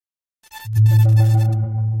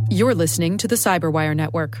You're listening to the Cyberwire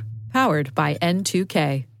Network, powered by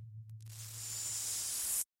N2K.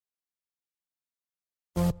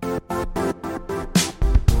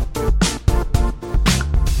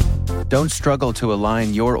 Don't struggle to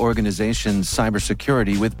align your organization's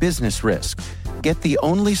cybersecurity with business risk. Get the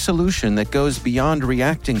only solution that goes beyond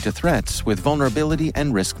reacting to threats with vulnerability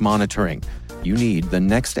and risk monitoring. You need the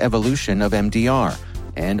next evolution of MDR,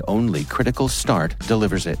 and only Critical Start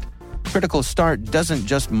delivers it. Critical Start doesn't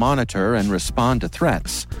just monitor and respond to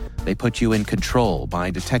threats. They put you in control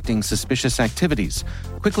by detecting suspicious activities,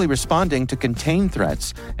 quickly responding to contain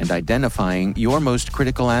threats, and identifying your most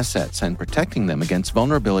critical assets and protecting them against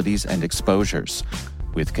vulnerabilities and exposures.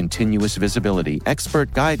 With continuous visibility,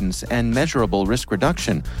 expert guidance, and measurable risk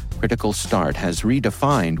reduction, Critical Start has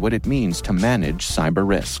redefined what it means to manage cyber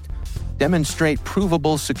risk. Demonstrate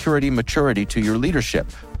provable security maturity to your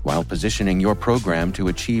leadership while positioning your program to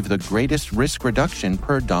achieve the greatest risk reduction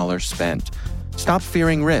per dollar spent. Stop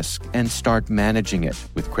fearing risk and start managing it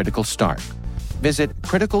with Critical Start. Visit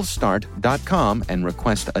criticalstart.com and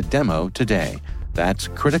request a demo today. That's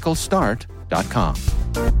criticalstart.com.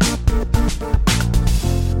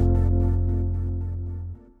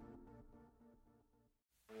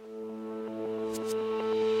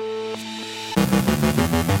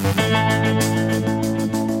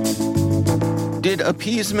 Did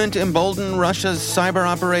appeasement embolden Russia's cyber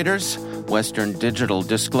operators? Western Digital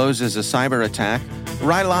discloses a cyber attack.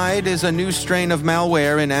 Rilide is a new strain of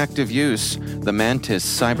malware in active use. The Mantis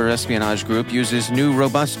cyber espionage group uses new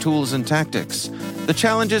robust tools and tactics. The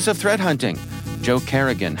challenges of threat hunting. Joe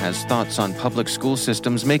Kerrigan has thoughts on public school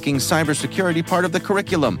systems making cybersecurity part of the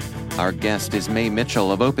curriculum. Our guest is May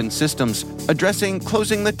Mitchell of Open Systems, addressing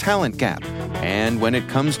closing the talent gap. And when it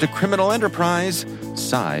comes to criminal enterprise,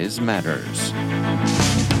 size matters.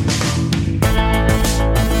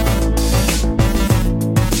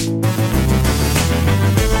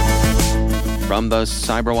 From the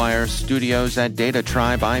Cyberwire studios at Data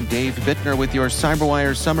Tribe, I'm Dave Bittner with your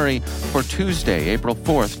Cyberwire summary for Tuesday, April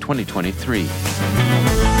 4th, 2023.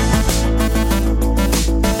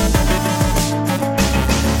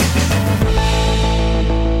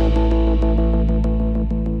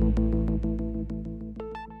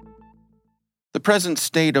 The present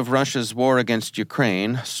state of Russia's war against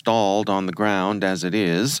Ukraine, stalled on the ground as it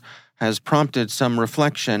is, has prompted some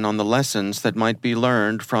reflection on the lessons that might be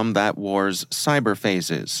learned from that war's cyber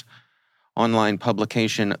phases. Online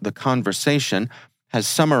publication The Conversation has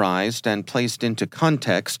summarized and placed into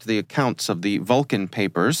context the accounts of the Vulcan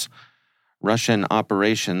papers. Russian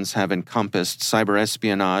operations have encompassed cyber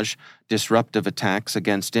espionage, disruptive attacks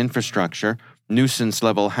against infrastructure,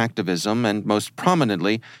 nuisance-level hacktivism, and most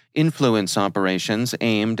prominently, influence operations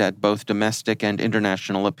aimed at both domestic and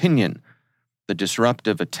international opinion. The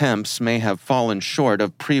disruptive attempts may have fallen short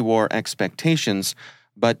of pre-war expectations,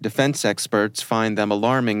 but defense experts find them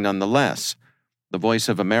alarming nonetheless. The Voice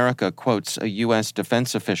of America quotes a U.S.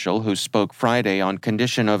 defense official who spoke Friday on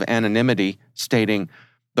condition of anonymity, stating,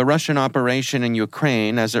 "The Russian operation in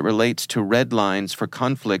Ukraine as it relates to red lines for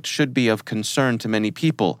conflict should be of concern to many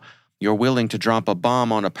people. You're willing to drop a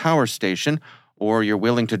bomb on a power station, or you're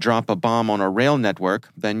willing to drop a bomb on a rail network,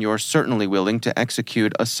 then you're certainly willing to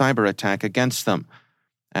execute a cyber attack against them.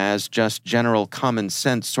 As just general common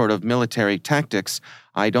sense sort of military tactics,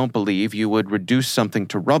 I don't believe you would reduce something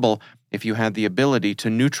to rubble if you had the ability to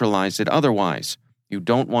neutralize it otherwise. You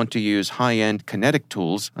don't want to use high-end kinetic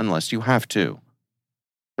tools unless you have to."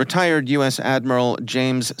 Retired U.S. Admiral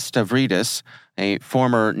James Stavridis, a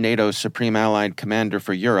former NATO Supreme Allied Commander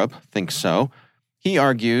for Europe, thinks so. He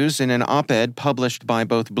argues in an op-ed published by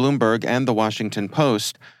both Bloomberg and The Washington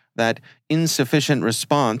Post that insufficient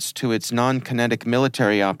response to its non-kinetic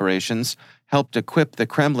military operations helped equip the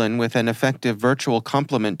Kremlin with an effective virtual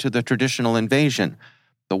complement to the traditional invasion.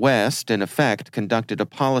 The West, in effect, conducted a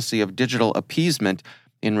policy of digital appeasement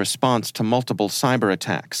in response to multiple cyber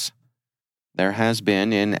attacks. There has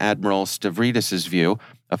been, in Admiral Stavridis' view,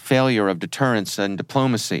 a failure of deterrence and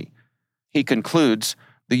diplomacy. He concludes,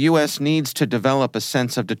 "The U.S. needs to develop a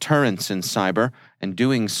sense of deterrence in cyber, and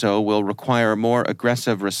doing so will require more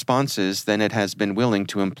aggressive responses than it has been willing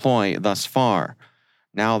to employ thus far.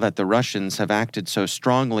 Now that the Russians have acted so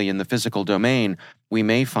strongly in the physical domain, we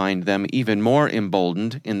may find them even more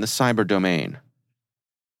emboldened in the cyber domain."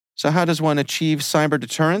 So how does one achieve cyber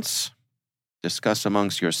deterrence? Discuss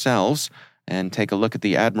amongst yourselves, and take a look at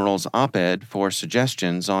the Admiral's op-ed for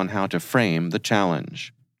suggestions on how to frame the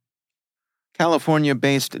challenge.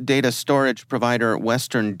 California-based data storage provider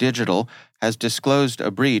Western Digital has disclosed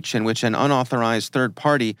a breach in which an unauthorized third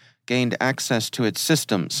party gained access to its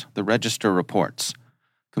systems, the Register reports.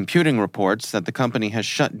 Computing reports that the company has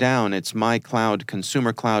shut down its MyCloud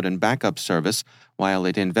consumer cloud and backup service while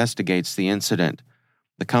it investigates the incident.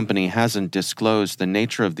 The company hasn't disclosed the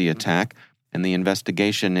nature of the attack, and the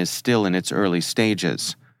investigation is still in its early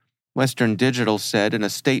stages. Western Digital said in a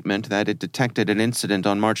statement that it detected an incident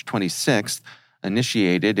on March 26th,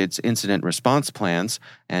 initiated its incident response plans,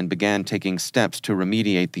 and began taking steps to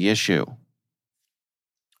remediate the issue.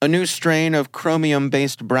 A new strain of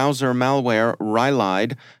Chromium-based browser malware,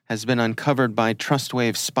 Rilide, has been uncovered by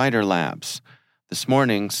Trustwave Spider Labs. This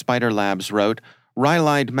morning, Spider Labs wrote,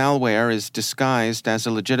 Rilide malware is disguised as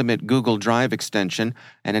a legitimate Google Drive extension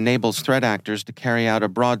and enables threat actors to carry out a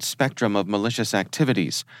broad spectrum of malicious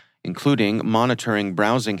activities, including monitoring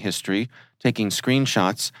browsing history, taking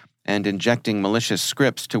screenshots, and injecting malicious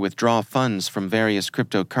scripts to withdraw funds from various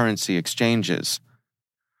cryptocurrency exchanges.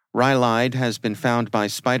 Rilide has been found by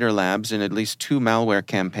Spider Labs in at least 2 malware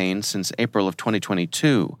campaigns since April of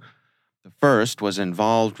 2022. The first was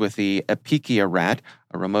involved with the appeasement,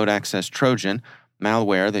 a remote access Trojan,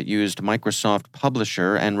 malware that used Microsoft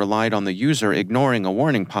Publisher and relied on the user ignoring a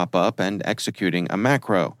warning pop-up and executing a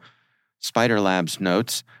macro. Spider Labs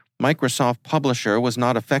notes, Microsoft Publisher was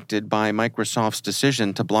not affected by Microsoft's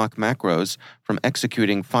decision to block macros from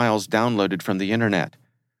executing files downloaded from the internet.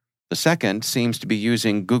 The second seems to be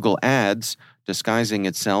using Google Ads, disguising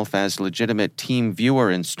itself as legitimate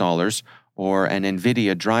TeamViewer installers or an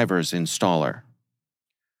NVIDIA drivers installer.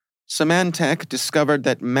 Symantec discovered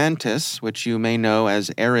that Mantis, which you may know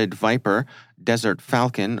as Arid Viper, Desert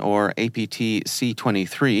Falcon, or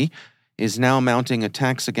APT-C23, is now mounting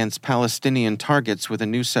attacks against Palestinian targets with a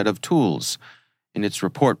new set of tools. In its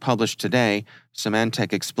report published today,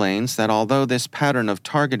 Symantec explains that although this pattern of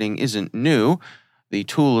targeting isn't new, the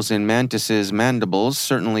tools in Mantis's mandibles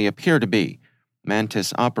certainly appear to be.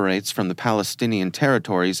 Mantis operates from the Palestinian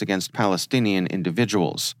territories against Palestinian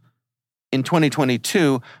individuals. In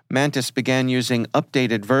 2022, Mantis began using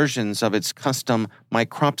updated versions of its custom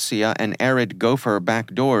Micropsia and Arid Gopher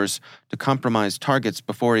backdoors to compromise targets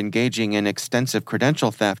before engaging in extensive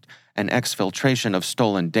credential theft and exfiltration of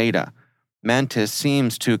stolen data. Mantis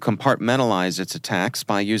seems to compartmentalize its attacks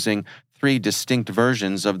by using 3 distinct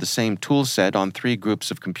versions of the same toolset on 3 groups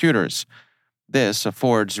of computers. This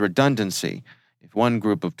affords redundancy. If one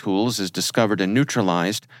group of tools is discovered and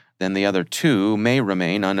neutralized, then the other 2 may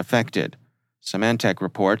remain unaffected. Symantec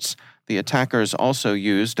reports the attackers also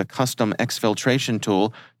used a custom exfiltration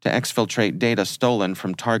tool to exfiltrate data stolen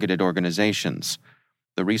from targeted organizations.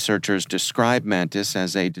 The researchers describe Mantis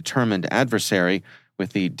as a determined adversary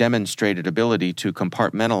with the demonstrated ability to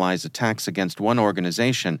compartmentalize attacks against one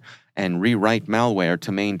organization and rewrite malware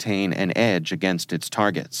to maintain an edge against its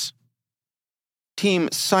targets. Team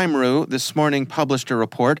Cymru this morning published a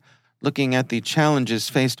report looking at the challenges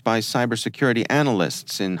faced by cybersecurity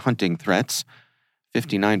analysts in hunting threats.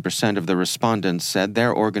 59% of the respondents said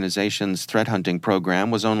their organization's threat hunting program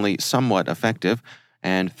was only somewhat effective,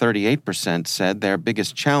 and 38% said their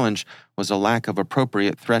biggest challenge was a lack of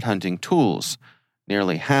appropriate threat hunting tools.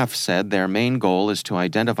 Nearly half said their main goal is to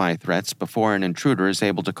identify threats before an intruder is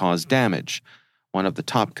able to cause damage. One of the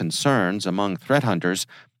top concerns among threat hunters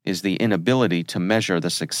is the inability to measure the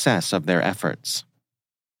success of their efforts.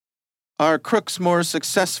 Are crooks more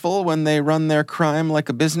successful when they run their crime like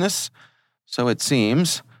a business? So it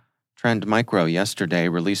seems. Trend Micro yesterday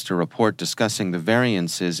released a report discussing the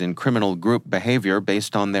variances in criminal group behavior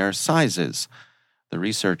based on their sizes. The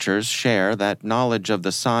researchers share that knowledge of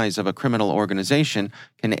the size of a criminal organization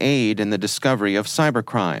can aid in the discovery of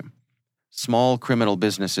cybercrime. Small criminal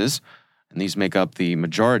businesses, and these make up the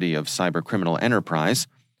majority of cybercriminal enterprise,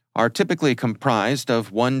 are typically comprised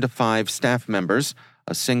of 1 to 5 staff members,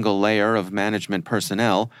 a single layer of management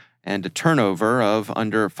personnel, and a turnover of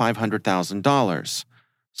under $500,000.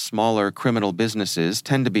 Smaller criminal businesses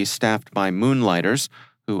tend to be staffed by moonlighters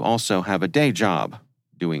who also have a day job.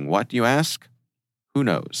 Doing what, you ask? Who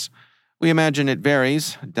knows? We imagine it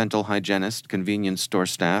varies: dental hygienist, convenience store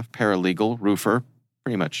staff, paralegal, roofer,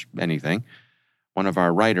 pretty much anything. One of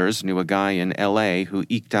our writers knew a guy in L.A. who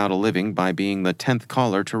eked out a living by being the 10th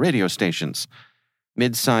caller to radio stations.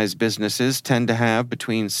 Mid-sized businesses tend to have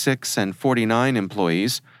between 6 and 49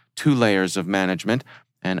 employees, 2 layers of management,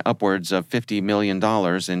 and upwards of $50 million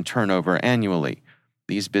in turnover annually.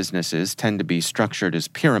 These businesses tend to be structured as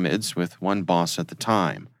pyramids with one boss at the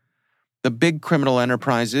time. The big criminal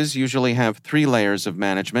enterprises usually have 3 layers of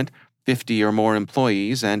management, 50 or more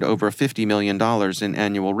employees, and over $50 million in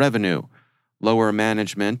annual revenue. Lower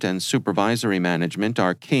management and supervisory management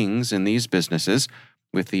are kings in these businesses,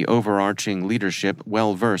 with the overarching leadership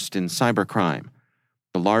well-versed in cybercrime.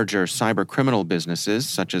 The larger cybercriminal businesses,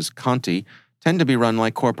 such as Conti, tend to be run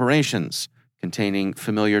like corporations, containing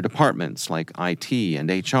familiar departments like IT and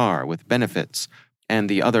HR with benefits and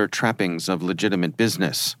the other trappings of legitimate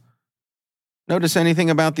business. Notice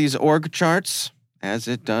anything about these org charts? As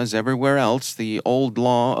it does everywhere else, the old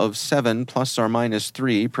law of 7 plus or minus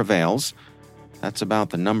 3 prevails. That's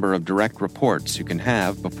about the number of direct reports you can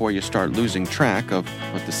have before you start losing track of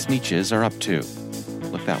what the Sneetches are up to.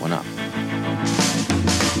 Look that one up.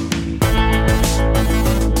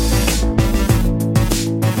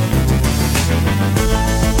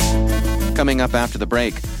 Coming up after the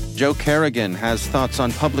break, Joe Kerrigan has thoughts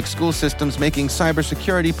on public school systems making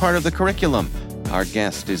cybersecurity part of the curriculum. Our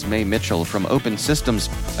guest is May Mitchell from Open Systems,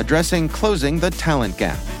 addressing closing the talent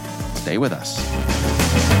gap. Stay with us.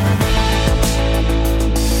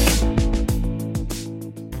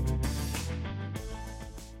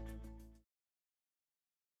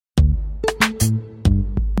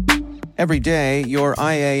 Every day, your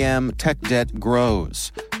IAM tech debt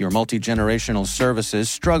grows. Your multi-generational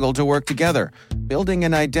services struggle to work together. Building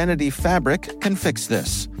an identity fabric can fix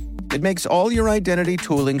this. It makes all your identity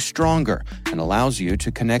tooling stronger and allows you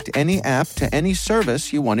to connect any app to any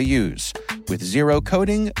service you want to use, with zero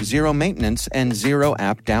coding, zero maintenance, and zero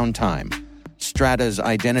app downtime. Strata's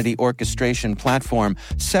identity orchestration platform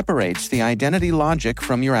separates the identity logic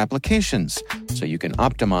from your applications, so you can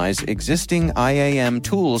optimize existing IAM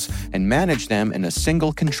tools and manage them in a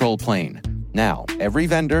single control plane. Now, every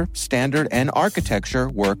vendor, standard, and architecture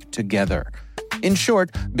work together. In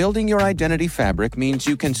short, building your identity fabric means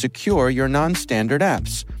you can secure your non-standard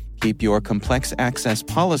apps, keep your complex access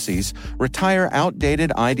policies, retire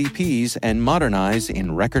outdated IDPs, and modernize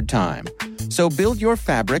in record time. So build your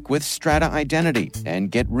fabric with Strata Identity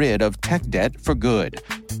and get rid of tech debt for good.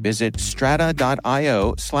 Visit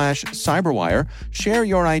strata.io/cyberwire, share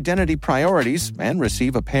your identity priorities, and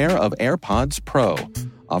receive a pair of AirPods Pro.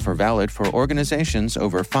 Offer valid for organizations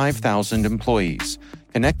over 5,000 employees.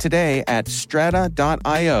 Connect today at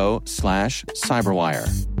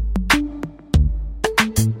strata.io/cyberwire.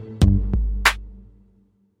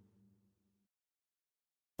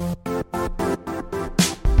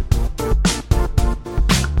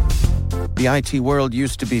 The IT world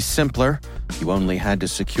used to be simpler. You only had to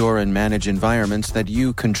secure and manage environments that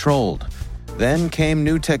you controlled. Then came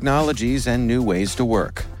new technologies and new ways to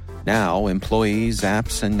work. Now, employees,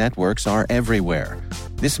 apps, and networks are everywhere.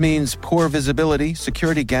 This means poor visibility,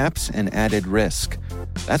 security gaps, and added risk.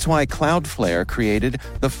 That's why Cloudflare created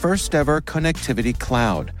the first-ever connectivity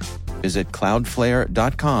cloud. Visit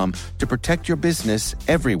cloudflare.com to protect your business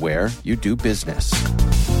everywhere you do business.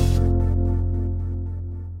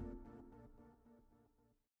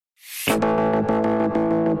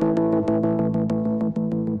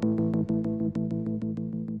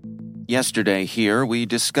 Yesterday here, we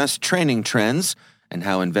discussed training trends and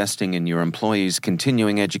how investing in your employees'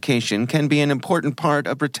 continuing education can be an important part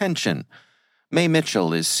of retention. May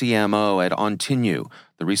Mitchell is CMO at Ontinu,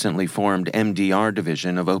 the recently formed MDR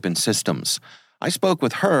division of Open Systems. I spoke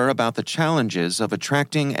with her about the challenges of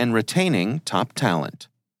attracting and retaining top talent.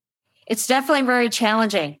 It's definitely very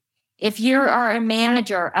challenging. If you are a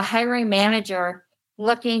manager, a hiring manager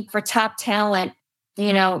looking for top talent,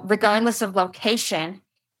 regardless of location,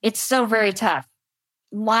 it's still very tough.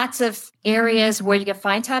 Lots of areas where you can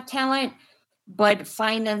find top talent, but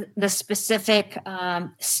find the specific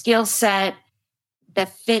skill set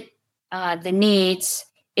that fit the needs,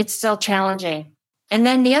 it's still challenging. And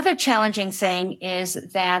then the other challenging thing is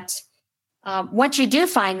that once you do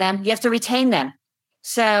find them, you have to retain them.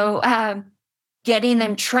 So getting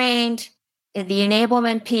them trained, the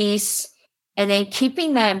enablement piece, and then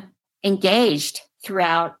keeping them engaged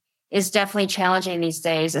throughout is definitely challenging these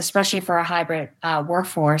days, especially for a hybrid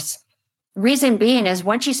workforce. Reason being is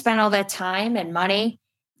once you spend all that time and money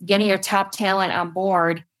getting your top talent on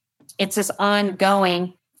board, it's this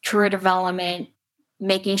ongoing career development,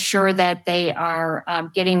 making sure that they are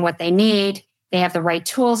getting what they need, they have the right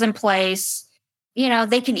tools in place.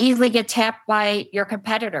 They can easily get tapped by your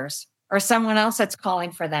competitors or someone else that's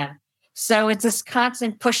calling for them. So it's this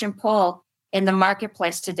constant push and pull in the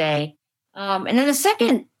marketplace today. And then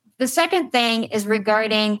the second thing is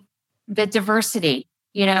regarding the diversity.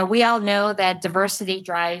 We all know that diversity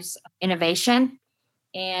drives innovation.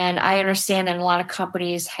 And I understand that a lot of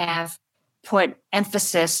companies have put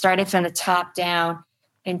emphasis starting from the top down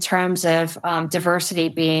in terms of diversity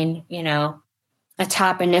being, a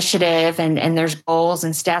top initiative and there's goals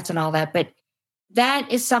and stats and all that. But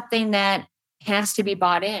that is something that has to be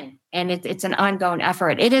bought in. And it's an ongoing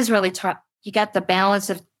effort. It is really tough. You got the balance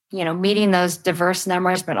of meeting those diverse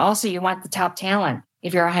numbers, but also you want the top talent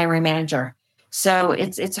if you're a hiring manager. So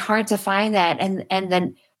it's hard to find that. And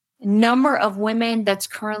then number of women that's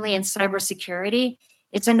currently in cybersecurity,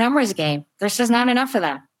 it's a numbers game. There's just not enough of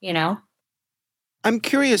them. I'm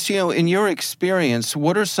curious, in your experience,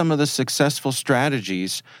 what are some of the successful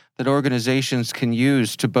strategies that organizations can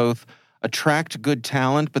use to both attract good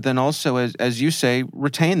talent, but then also, as you say,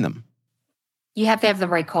 retain them? You have to have the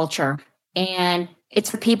right culture. And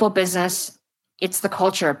it's the people business. It's the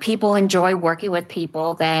culture. People enjoy working with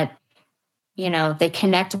people that, they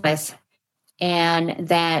connect with and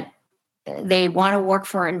that they want to work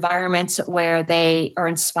for environments where they are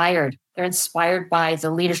inspired. They're inspired by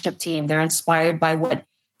the leadership team. They're inspired by what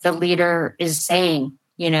the leader is saying,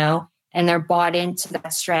 and they're bought into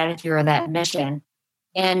that strategy or that mission.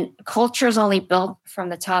 And culture is only built from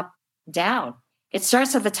the top down. It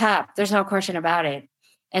starts at the top. There's no question about it.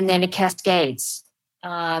 And then it cascades.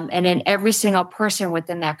 And then every single person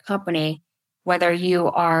within that company, whether you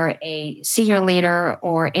are a senior leader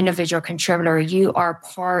or individual contributor, you are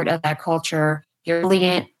part of that culture. You're leading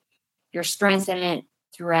it, you're strengthening it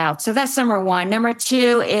throughout. So that's number one. Number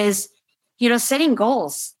two is, setting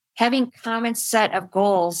goals, having common set of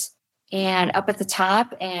goals and up at the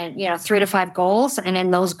top and, 3 to 5 goals. And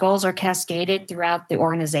then those goals are cascaded throughout the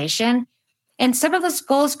organization. And some of those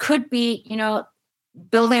goals could be,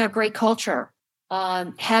 building a great culture,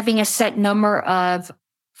 having a set number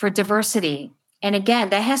for diversity. And again,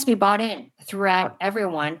 that has to be bought in throughout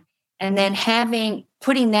everyone. And then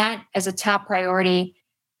putting that as a top priority,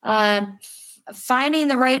 finding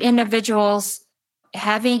the right individuals,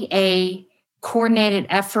 having a coordinated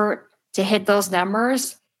effort to hit those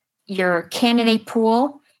numbers. Your candidate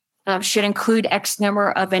pool should include X number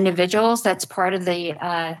of individuals. That's part of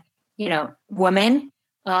the, women.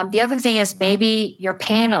 The other thing is maybe your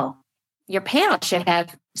panel. Your panel should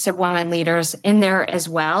have some women leaders in there as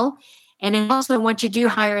well. And then also, once you do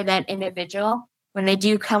hire that individual, when they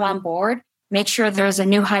do come on board, make sure there's a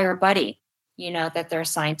new hire buddy, that they're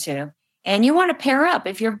assigned to. And you want to pair up.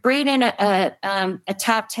 If you're bringing a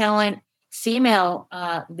top talent female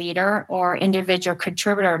leader or individual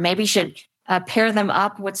contributor, maybe you should pair them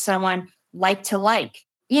up with someone like to like.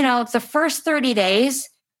 The first 30 days,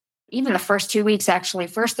 even the first 2 weeks, actually,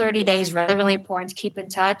 first 30 days, really, really important to keep in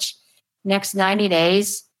touch. Next 90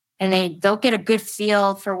 days, and they'll get a good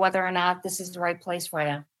feel for whether or not this is the right place for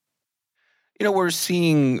them. We're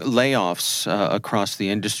seeing layoffs across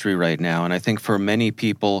the industry right now. And I think for many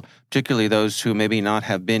people, particularly those who maybe not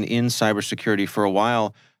have been in cybersecurity for a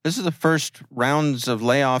while, this is the first rounds of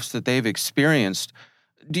layoffs that they've experienced.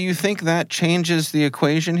 Do you think that changes the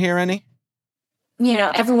equation here any?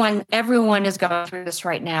 Everyone is going through this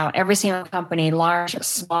right now. Every single company, large,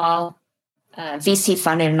 small, VC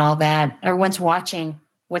funded and all that. Everyone's watching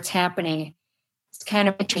what's happening. It's kind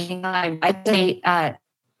of a changing time. I'd say,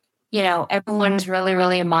 everyone's really,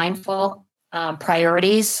 really mindful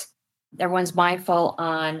priorities. Everyone's mindful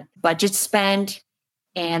on budget spend,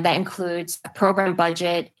 and that includes a program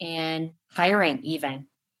budget and hiring even.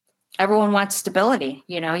 Everyone wants stability.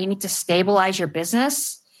 You need to stabilize your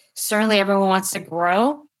business. Certainly everyone wants to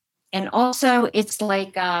grow. And also it's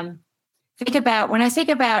like, when I think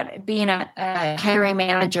about being a hiring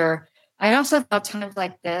manager, I also thought times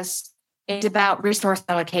like this, it's about resource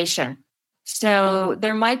allocation. So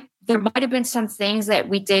there might have been some things that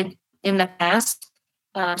we did in the past,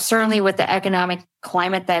 certainly with the economic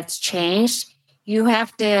climate that's changed. You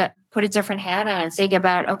have to put a different hat on and think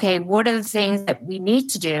about, okay, what are the things that we need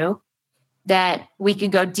to do that we can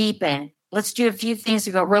go deep in? Let's do a few things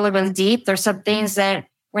to go really, really deep. There's some things that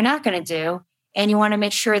we're not going to do. And you want to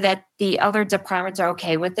make sure that the other departments are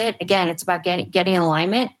okay with it. Again, it's about getting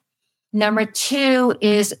alignment. Number two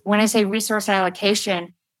is when I say resource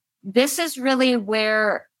allocation, this is really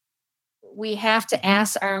where we have to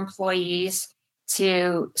ask our employees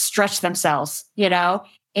to stretch themselves,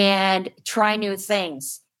 and try new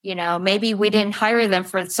things. Maybe we didn't hire them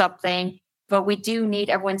for something, but we do need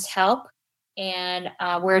everyone's help and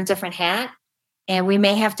wear a different hat. And we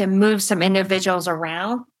may have to move some individuals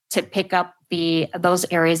around to pick up those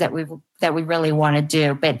areas that we really want to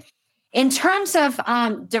do. But in terms of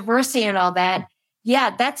diversity and all that,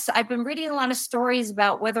 I've been reading a lot of stories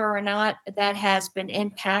about whether or not that has been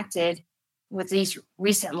impacted with these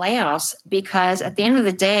recent layoffs, because at the end of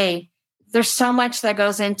the day, there's so much that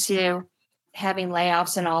goes into having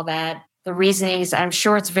layoffs and all that. The reasonings, I'm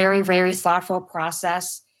sure it's very, very thoughtful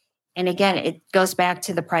process. And again, it goes back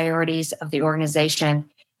to the priorities of the organization.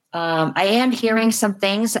 I am hearing some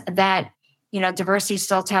things that, diversity is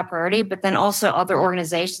still top priority, but then also other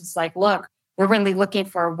organizations like, look, we're really looking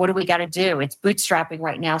for what do we got to do? It's bootstrapping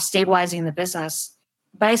right now, stabilizing the business.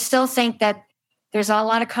 But I still think that there's a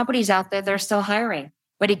lot of companies out there that are still hiring.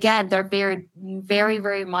 But again, they're very, very,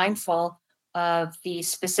 very mindful of the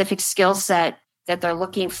specific skill set that they're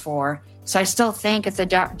looking for. So I still think it's a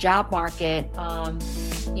job market,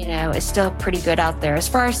 is still pretty good out there as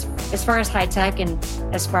far as high tech and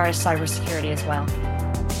as far as cybersecurity as well.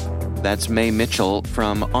 That's May Mitchell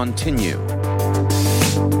from Ontinu.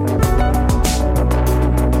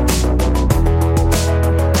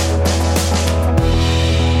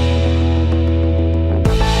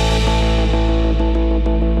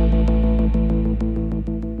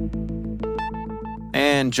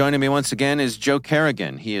 And joining me once again is Joe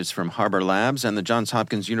Kerrigan. He is from Harbor Labs and the Johns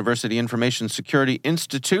Hopkins University Information Security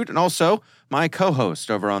Institute, and also my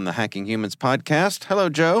co-host over on the Hacking Humans podcast. Hello,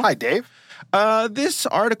 Joe. Hi, Dave. This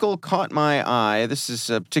article caught my eye. This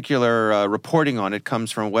is a particular reporting on it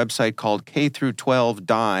comes from a website called K-12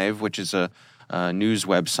 Dive, which is a news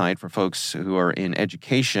website for folks who are in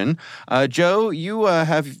education. Joe, you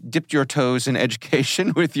have dipped your toes in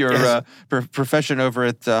education with your profession over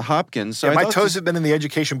at Hopkins. So my toes have been in the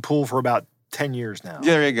education pool for about 10 years now.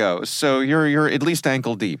 There you go. So you're at least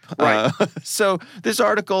ankle deep. Right. So this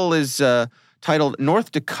article is titled,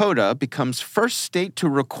 North Dakota Becomes First State to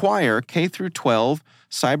Require K-12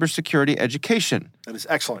 Cybersecurity Education. That is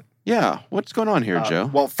excellent. Yeah. What's going on here, Joe?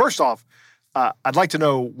 Well, first off, I'd like to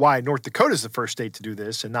know why North Dakota is the first state to do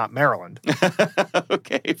this and not Maryland.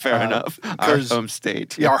 Okay, fair enough. Our home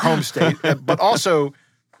state. Yeah, our home state. But also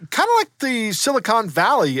kind of like the Silicon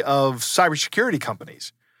Valley of cybersecurity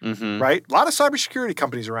companies, right? A lot of cybersecurity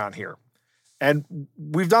companies around here. And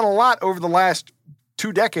we've done a lot over the last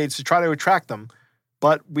 2 decades to try to attract them,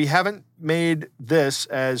 but we haven't made this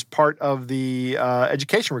as part of the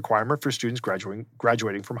education requirement for students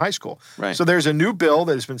graduating from high school. Right. So there's a new bill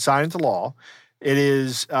that has been signed into law. It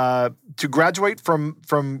is to graduate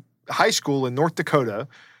from high school in North Dakota.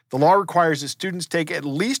 The law requires that students take at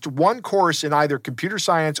least one course in either computer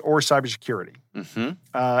science or cybersecurity.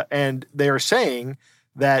 And they are saying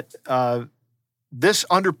that this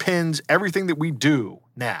underpins everything that we do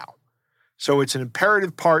now. So it's an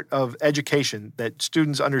imperative part of education that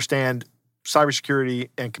students understand cybersecurity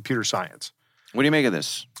and computer science. What do you make of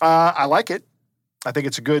this? I like it. I think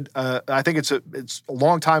it's a good. I think it's a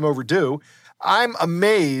long time overdue. I'm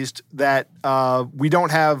amazed that we don't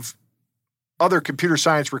have other computer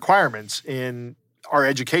science requirements in our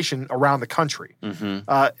education around the country.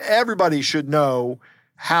 Everybody should know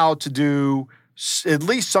how to do at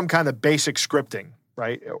least some kind of basic scripting,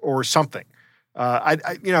 right, or something.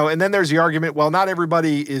 And then there's the argument, well, not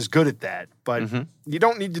everybody is good at that, but you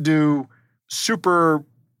don't need to do super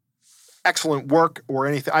excellent work or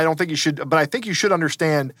anything. I don't think you should, but I think you should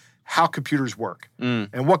understand how computers work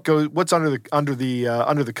and what's under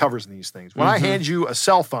the covers in these things. When I hand you a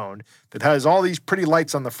cell phone that has all these pretty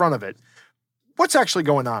lights on the front of it, what's actually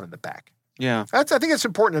going on in the back? Yeah. I think it's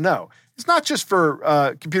important to know. It's not just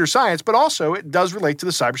for computer science, but also it does relate to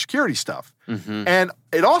the cybersecurity stuff. And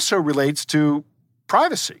it also relates to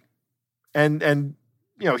privacy and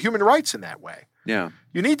human rights in that way. Yeah.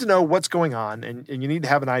 You need to know what's going on, and you need to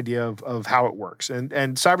have an idea of how it works. And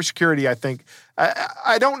cybersecurity, I think,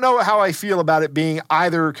 I don't know how I feel about it being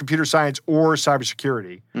either computer science or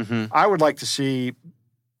cybersecurity. I would like to see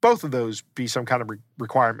both of those be some kind of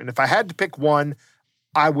requirement. If I had to pick one,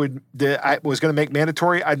 I was going to make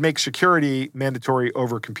mandatory. I'd make security mandatory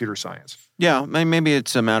over computer science. Yeah, maybe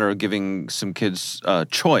it's a matter of giving some kids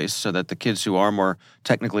choice so that the kids who are more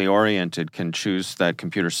technically oriented can choose that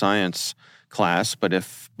computer science class. But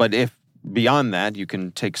if beyond that, you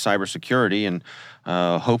can take cybersecurity, and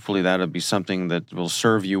hopefully that'll be something that will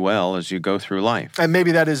serve you well as you go through life. And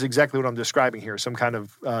maybe that is exactly what I'm describing here: some kind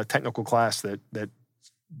of technical class that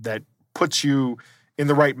puts you in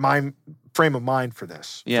the right frame of mind for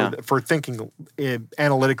this, for thinking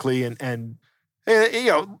analytically and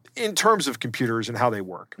in terms of computers and how they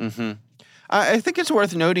work. I think it's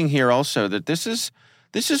worth noting here also that this is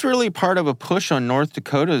really part of a push on North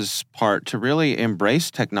Dakota's part to really embrace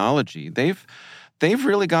technology. They've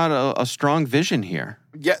really got a strong vision here.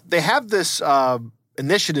 Yeah, they have this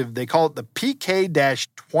initiative. They call it the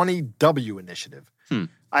PK-20W initiative.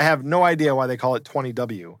 I have no idea why they call it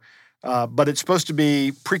 20W. But it's supposed to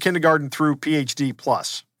be pre-kindergarten through PhD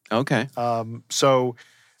plus. Okay. So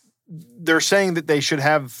they're saying that they should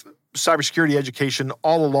have cybersecurity education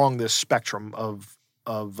all along this spectrum of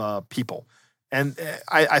people, and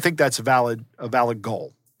I think that's a valid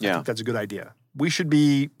goal. Yeah, I think that's a good idea. We should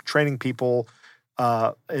be training people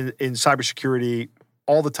in cybersecurity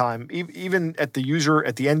all the time, even at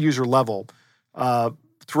the end user level,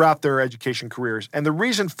 throughout their education careers. And the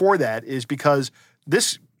reason for that is because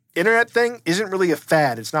this internet thing isn't really a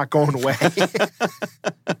fad. It's not going away,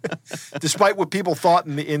 despite what people thought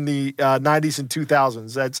in the 90s and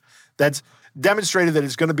 2000s. That's demonstrated that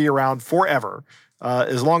it's going to be around forever.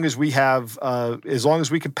 As long as we can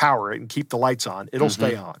power it and keep the lights on, it'll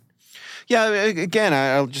stay on. Yeah, again,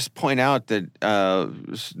 I'll just point out that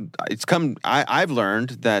I've learned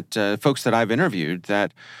that folks that I've interviewed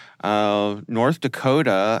that North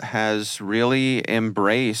Dakota has really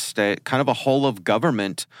embraced a kind of a whole of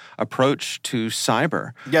government approach to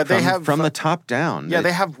cyber. Yeah, they have from the top down. Yeah,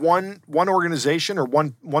 they have one organization or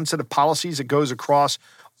one set of policies that goes across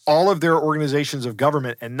all of their organizations of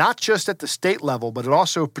government, and not just at the state level, but it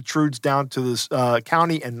also protrudes down to the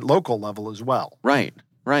county and local level as well. Right.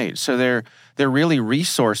 So they're really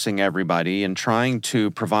resourcing everybody and trying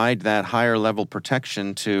to provide that higher level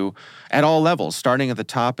protection at all levels, starting at the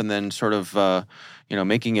top and then sort of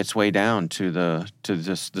making its way down to the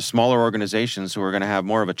smaller organizations who are going to have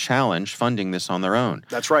more of a challenge funding this on their own.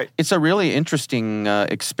 That's right. It's a really interesting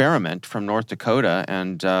experiment from North Dakota,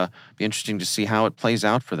 and be interesting to see how it plays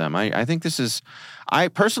out for them. I think this is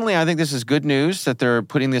good news that they're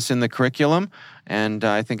putting this in the curriculum, and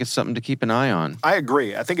I think it's something to keep an eye on. I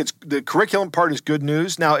agree. I think the curriculum part is good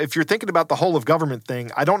news. Now, if you're thinking about the whole of government thing,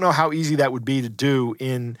 I don't know how easy that would be to do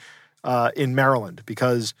in Maryland,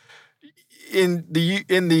 because in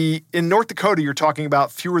North Dakota, you're talking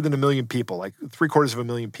about fewer than 1 million people, like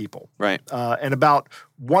 750,000 people. Right. And about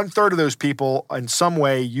 1/3 of those people in some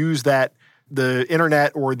way use the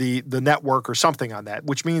internet or the network or something on that,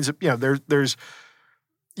 which means there's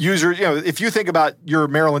users. If you think about your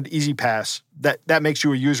Maryland Easy Pass, that makes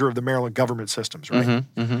you a user of the Maryland government systems, right?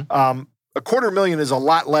 Mm-hmm, mm-hmm. 250,000 is a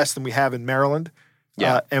lot less than we have in Maryland.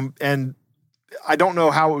 Yeah. And I don't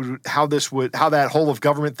know how that whole of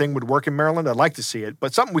government thing would work in Maryland. I'd like to see it,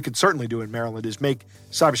 but something we could certainly do in Maryland is make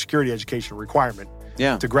cybersecurity education a requirement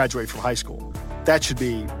to graduate from high school. That should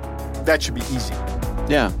be easy.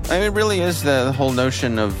 Yeah, I mean, it really is the whole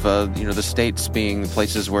notion of the states being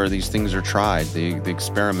places where these things are tried. The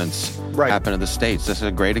experiments happen in the states. This is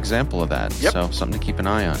a great example of that. Yep. So something to keep an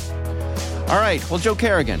eye on. All right. Well, Joe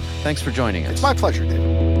Kerrigan, thanks for joining us. It's my pleasure,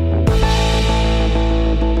 Dave.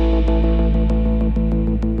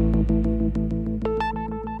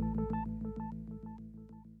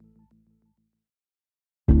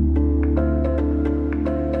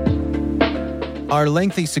 Are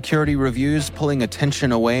lengthy security reviews pulling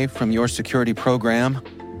attention away from your security program?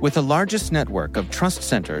 With the largest network of trust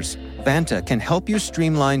centers, Vanta can help you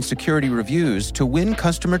streamline security reviews to win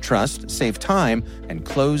customer trust, save time, and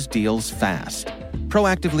close deals fast.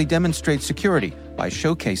 Proactively demonstrate security by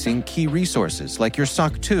showcasing key resources like your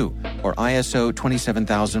SOC 2 or ISO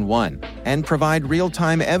 27001, and provide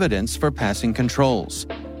real-time evidence for passing controls.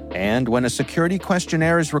 And when a security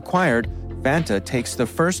questionnaire is required, Vanta takes the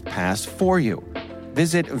first pass for you.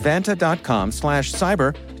 Visit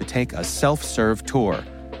vanta.com/cyber to take a self-serve tour.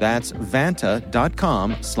 That's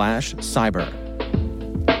vanta.com/cyber.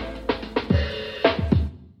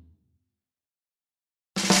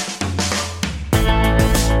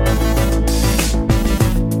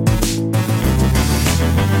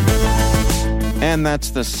 And that's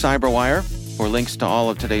the Cyberwire. For links to all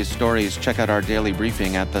of today's stories, check out our daily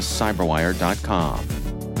briefing at thecyberwire.com.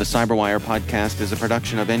 The Cyberwire podcast is a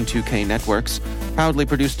production of N2K Networks, proudly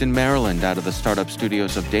produced in Maryland out of the startup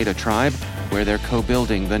studios of Data Tribe, where they're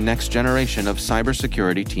co-building the next generation of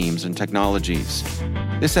cybersecurity teams and technologies.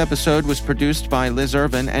 This episode was produced by Liz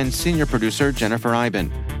Irvin and senior producer Jennifer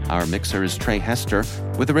Eiben. Our mixer is Trey Hester,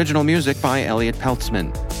 with original music by Elliot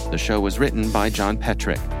Peltzman. The show was written by John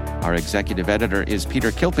Petrick. Our executive editor is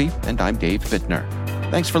Peter Kilpie, and I'm Dave Bittner.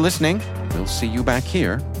 Thanks for listening. We'll see you back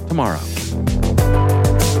here tomorrow.